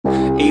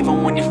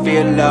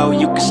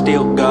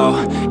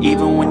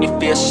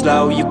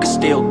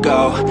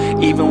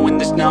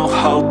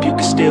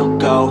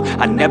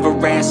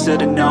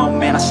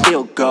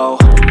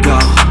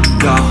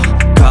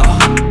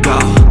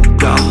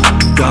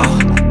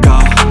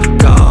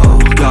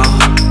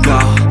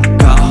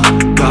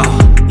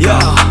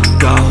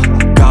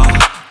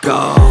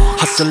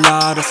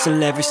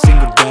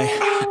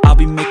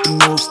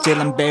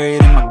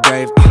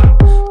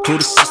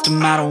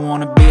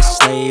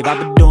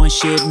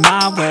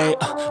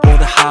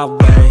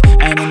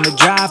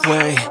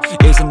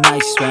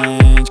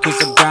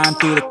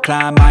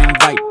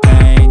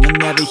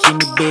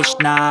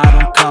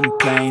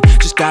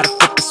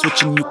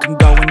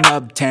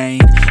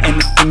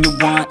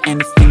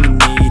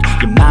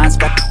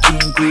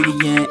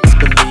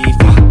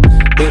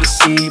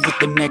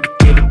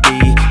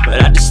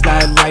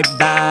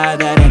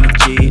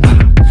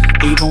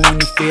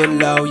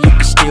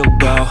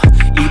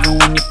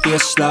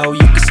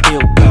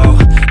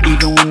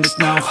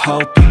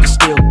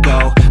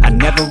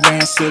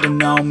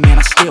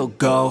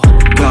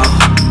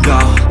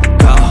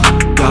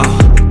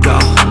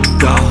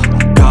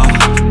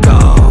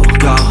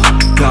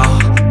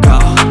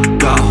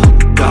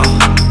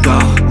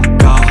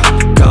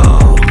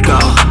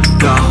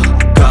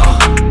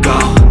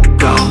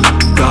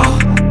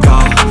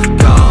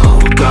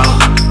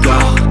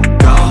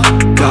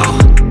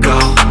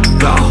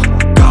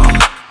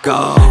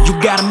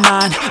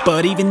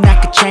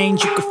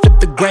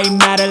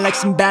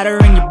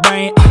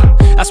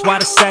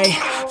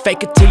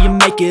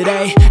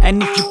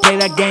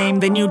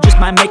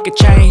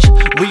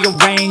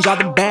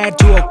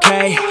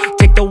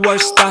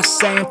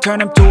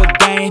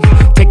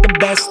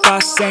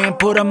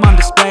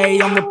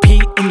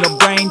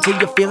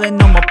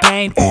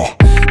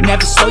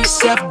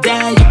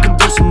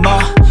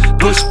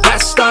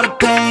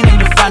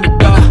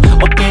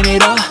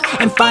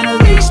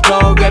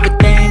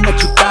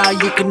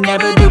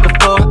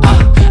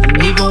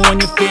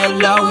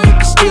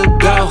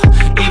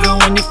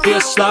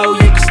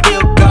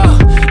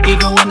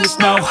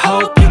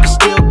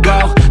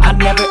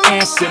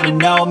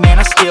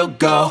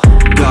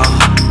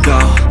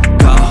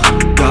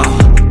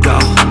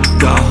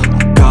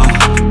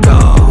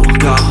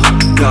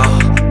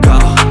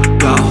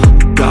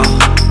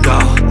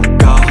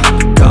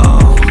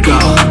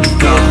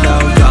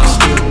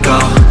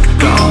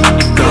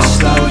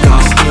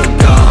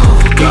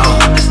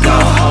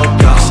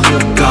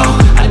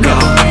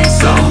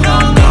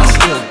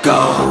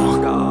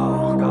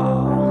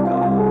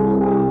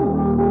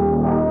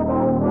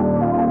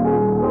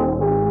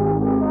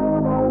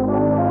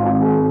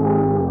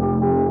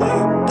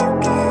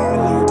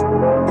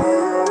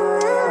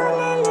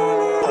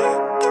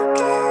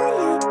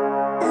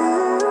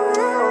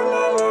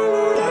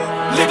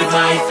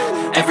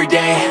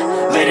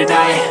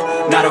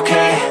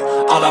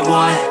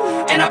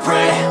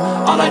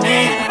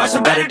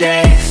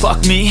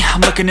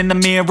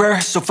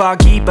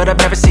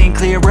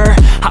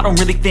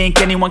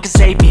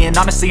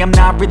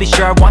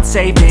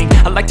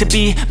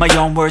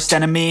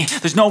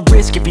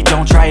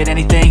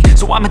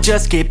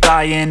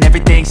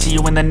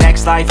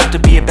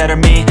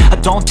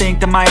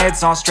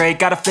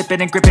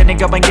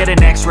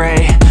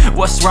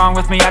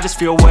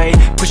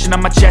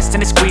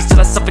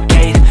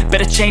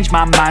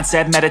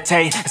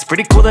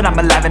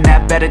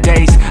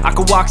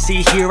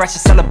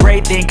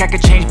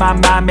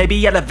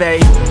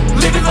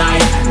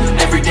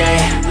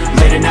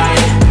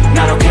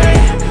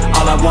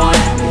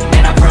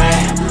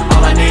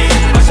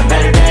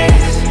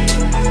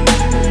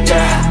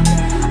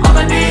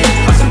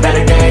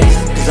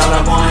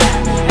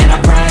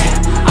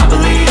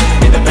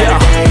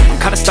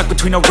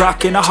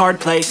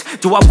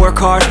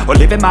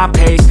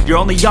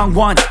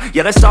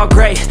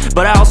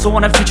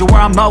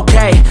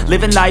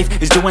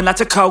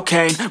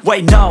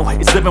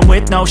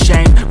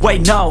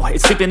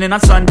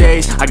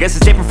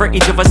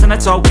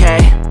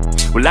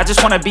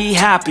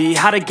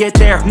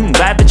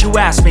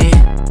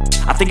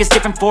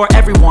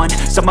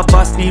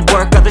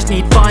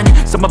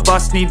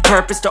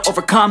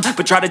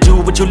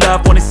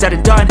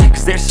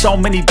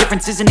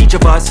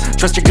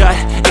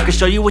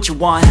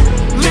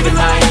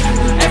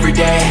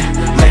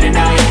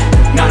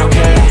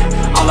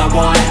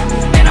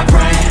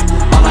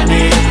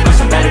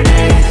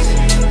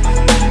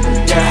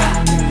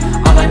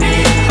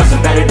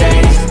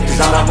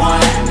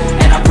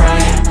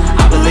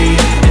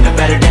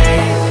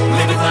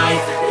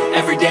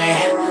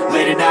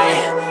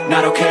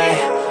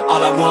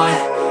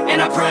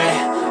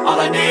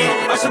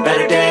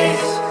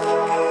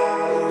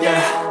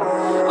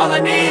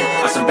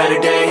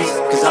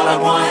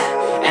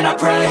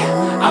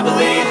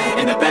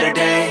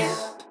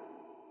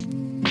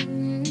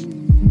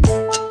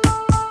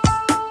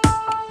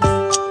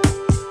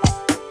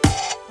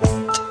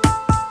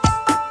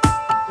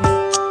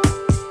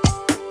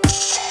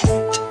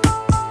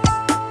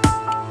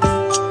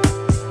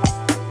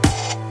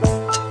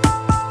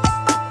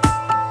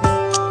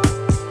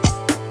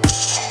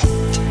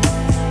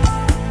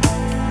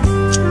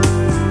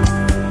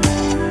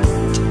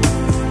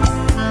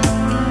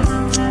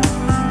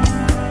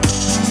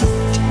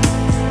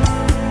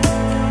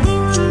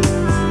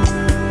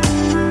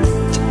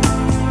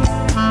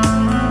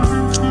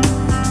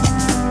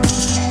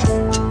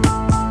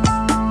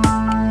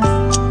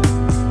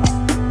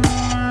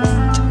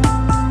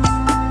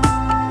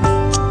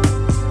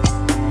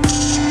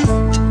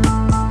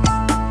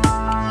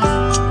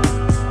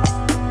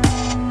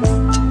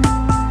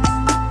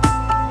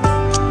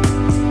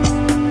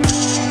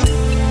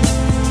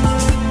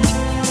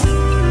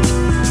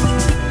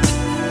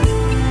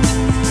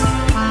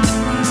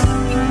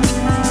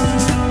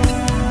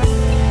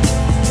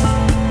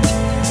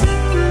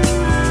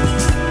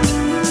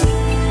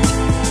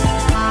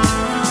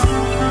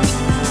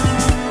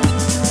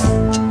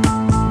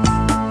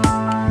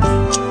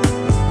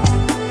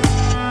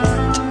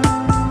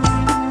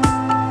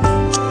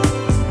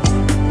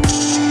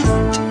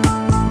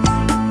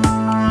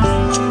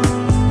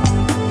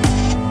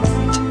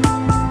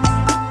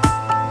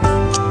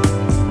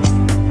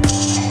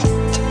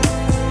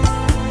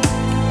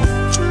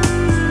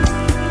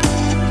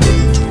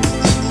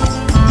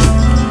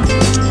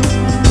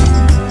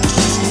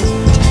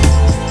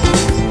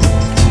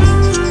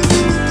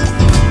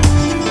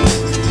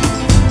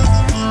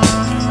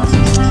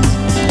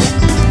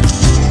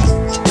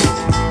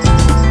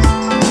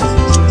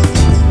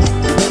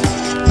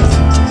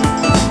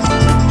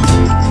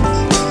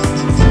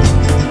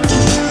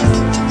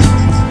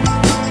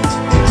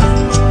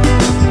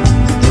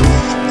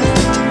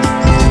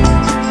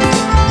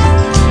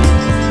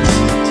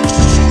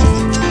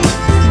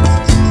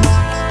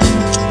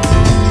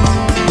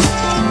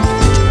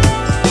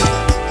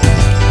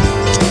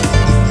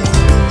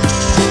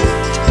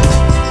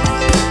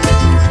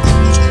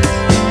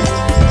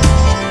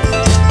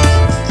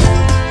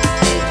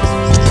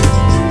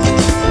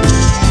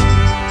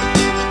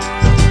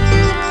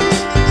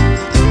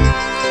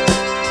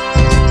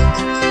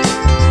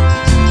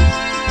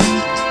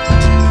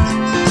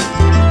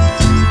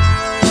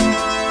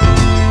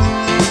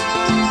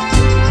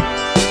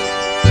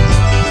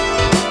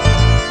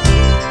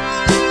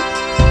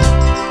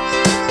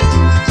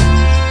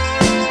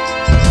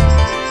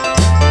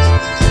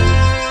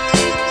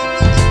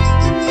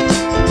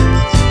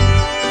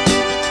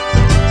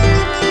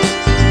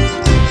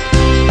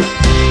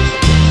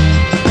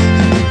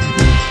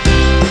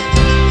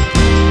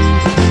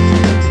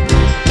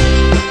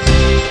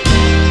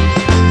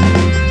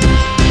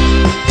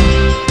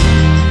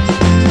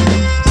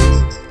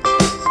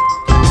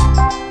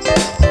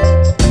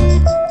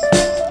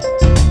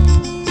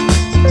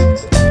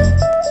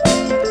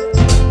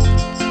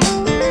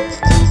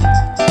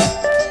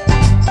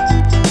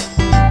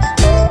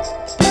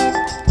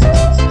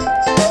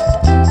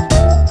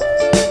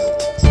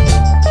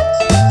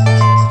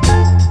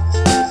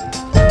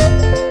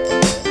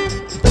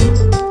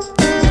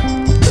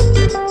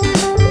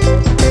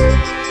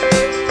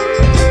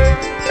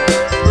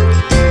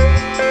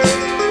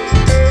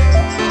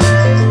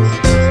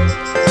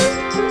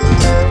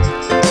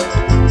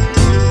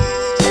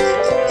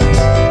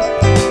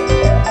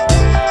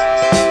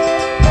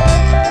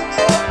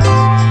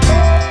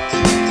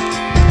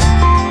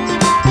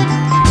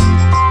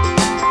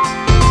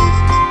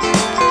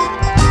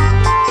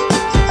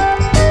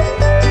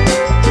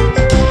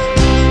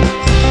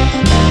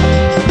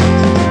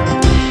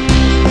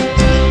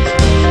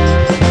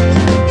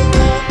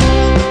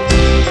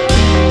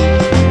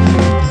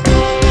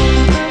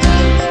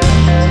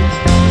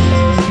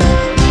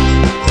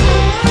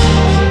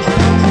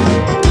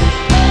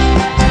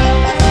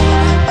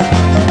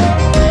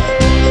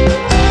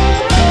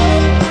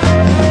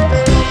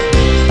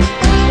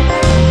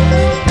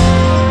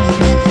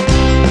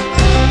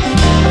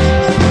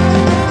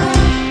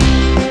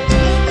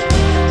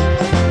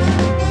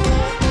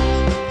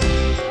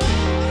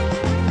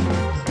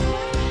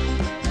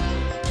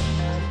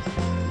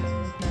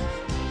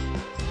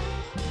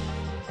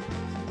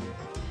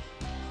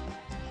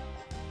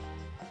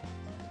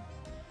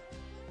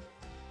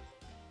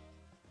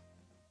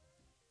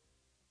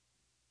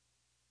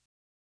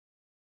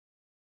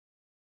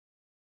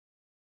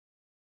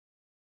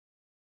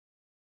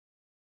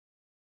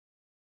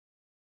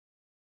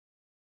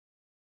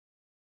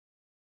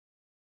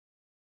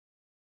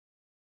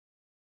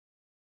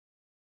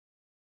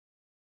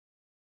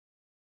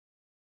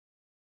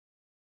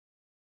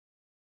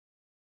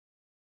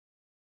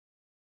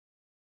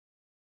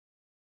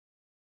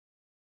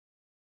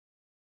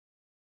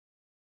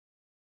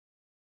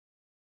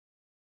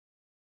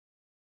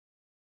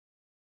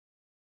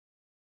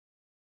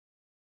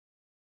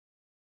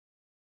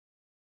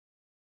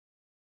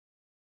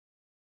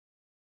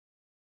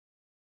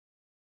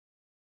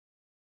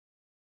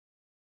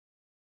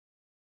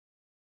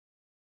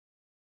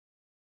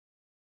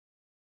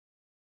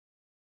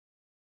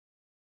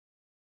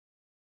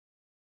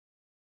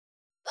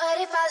But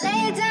if I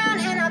lay down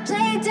and I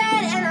play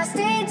dead and I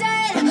stay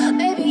dead,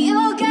 maybe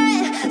you'll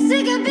get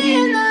sick of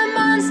being the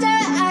monster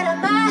out of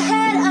my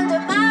head, under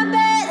my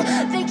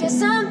bed. Think you're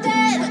something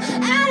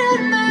out of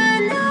my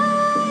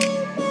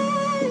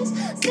nightmares,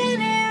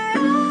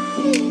 standing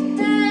right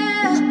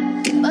there.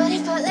 But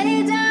if I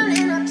lay down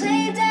and I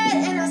play dead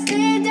and I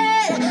stay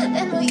dead,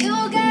 then will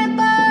you get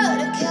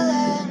bored of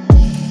killing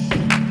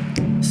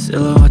me?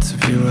 Silhouettes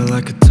of you are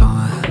like a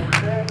taunt.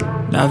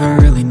 Never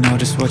really know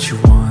just what you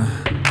want.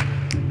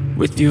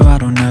 With you I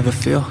don't ever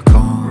feel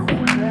calm.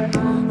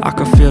 I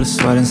can feel the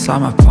sweat inside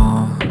my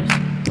palms.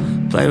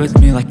 Play with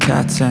me like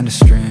cats and a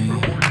string.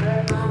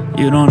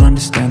 You don't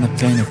understand the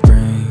pain it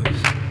brings.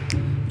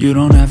 You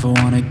don't ever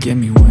wanna give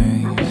me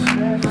wings.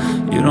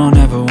 You don't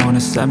ever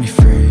wanna set me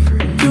free.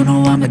 You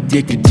know I'm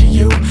addicted to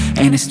you,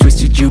 and it's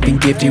twisted, you've been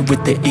gifted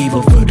with the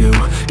evil voodoo.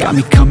 Got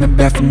me coming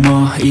back for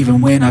more, even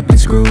when I've been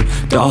screwed.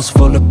 Dolls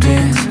full of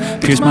pins,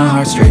 pierce my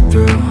heart straight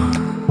through.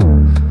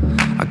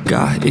 I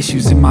got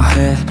issues in my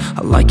head,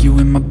 I like you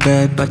in my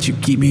bed, but you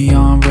keep me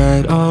on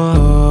red.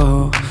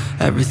 Oh,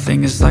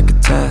 everything is like a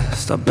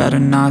test, I better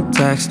not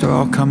text or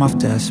I'll come off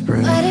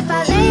desperate. But if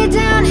I lay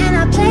down and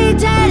I play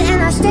dead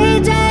and I stay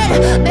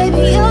dead,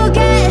 baby you'll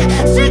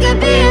get sick of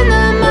being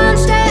the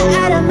monster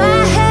out of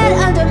my head,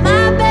 under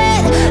my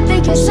bed.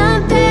 Think you're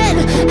something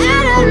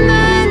out of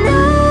my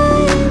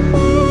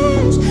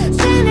nightmares,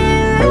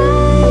 standing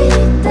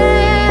right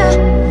there.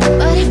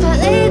 But if I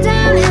lay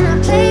down and I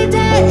play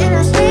dead and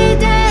I stay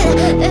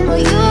dead, then will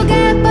you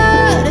get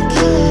bored of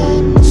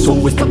killing me? So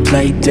if I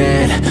play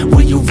dead,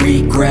 will you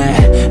regret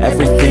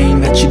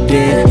everything that you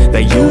did,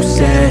 that you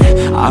said?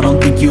 I don't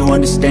think you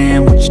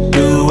understand what you're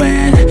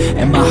doing,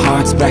 and my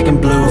heart's black and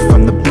blue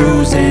from the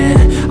bruising.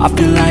 I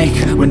feel like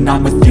when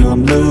I'm with you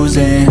I'm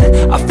losing.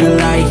 I feel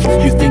like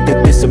you think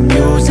that this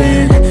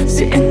amusing,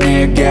 sitting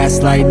there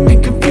gaslighting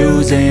and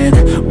confusing.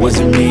 Was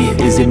it me?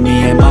 Is it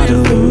me? Am I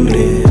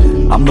deluded?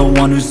 I'm the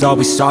one who's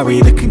always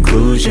sorry, the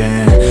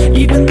conclusion,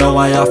 even though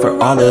I offer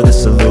all of the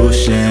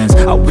solutions.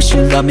 I wish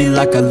you loved me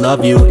like I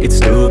love you, it's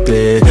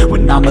stupid.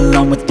 When I'm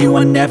alone with you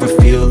I never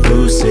feel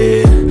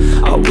lucid.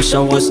 I wish I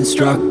wasn't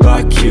struck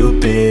by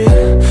Cupid.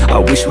 I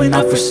wish when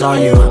I first saw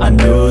you I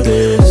knew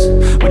this.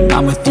 When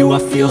I'm with you I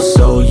feel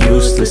so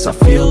useless, I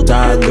feel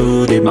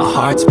diluted, my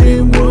heart's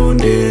been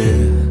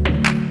wounded.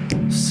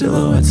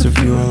 Silhouettes of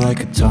you are like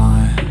a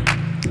taunt.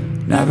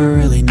 Never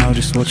really know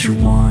just what you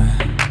want.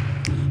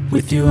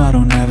 With you I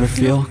don't ever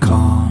feel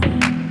calm.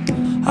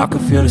 I can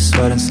feel the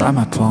sweat inside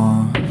my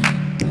palms.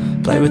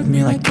 Play with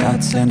me like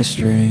cats and a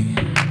string.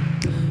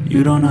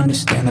 You don't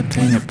understand the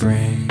pain it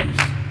brings.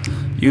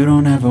 You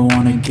don't ever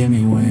wanna give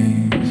me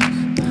wings.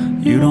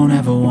 You don't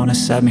ever wanna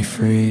set me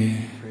free.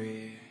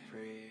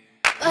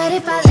 But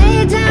if I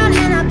lay down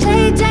and I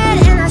play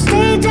dead and I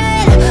stay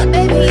dead,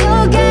 baby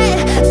you'll get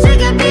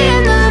sick of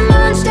being the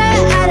monster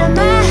out of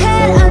my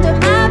head, under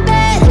my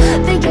bed.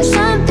 Think you're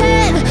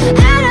something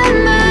out of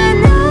my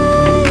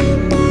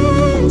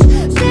nightmares,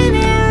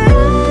 standing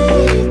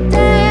right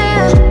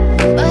there.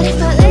 But if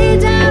I lay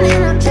down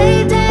and I play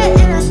dead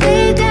and I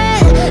stay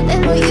dead, then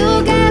will you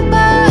get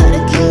bored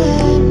of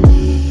killing me?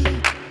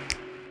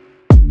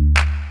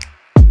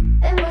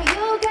 Then will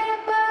you get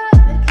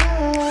bored of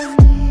killing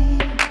me?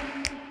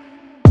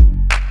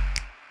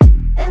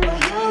 And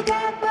will you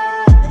get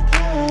bored of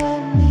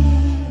killing me?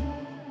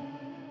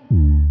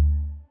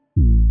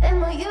 And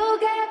will you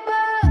get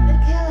bored of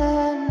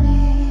killing me?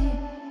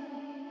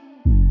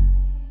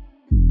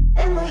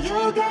 And will you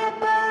get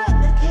bored?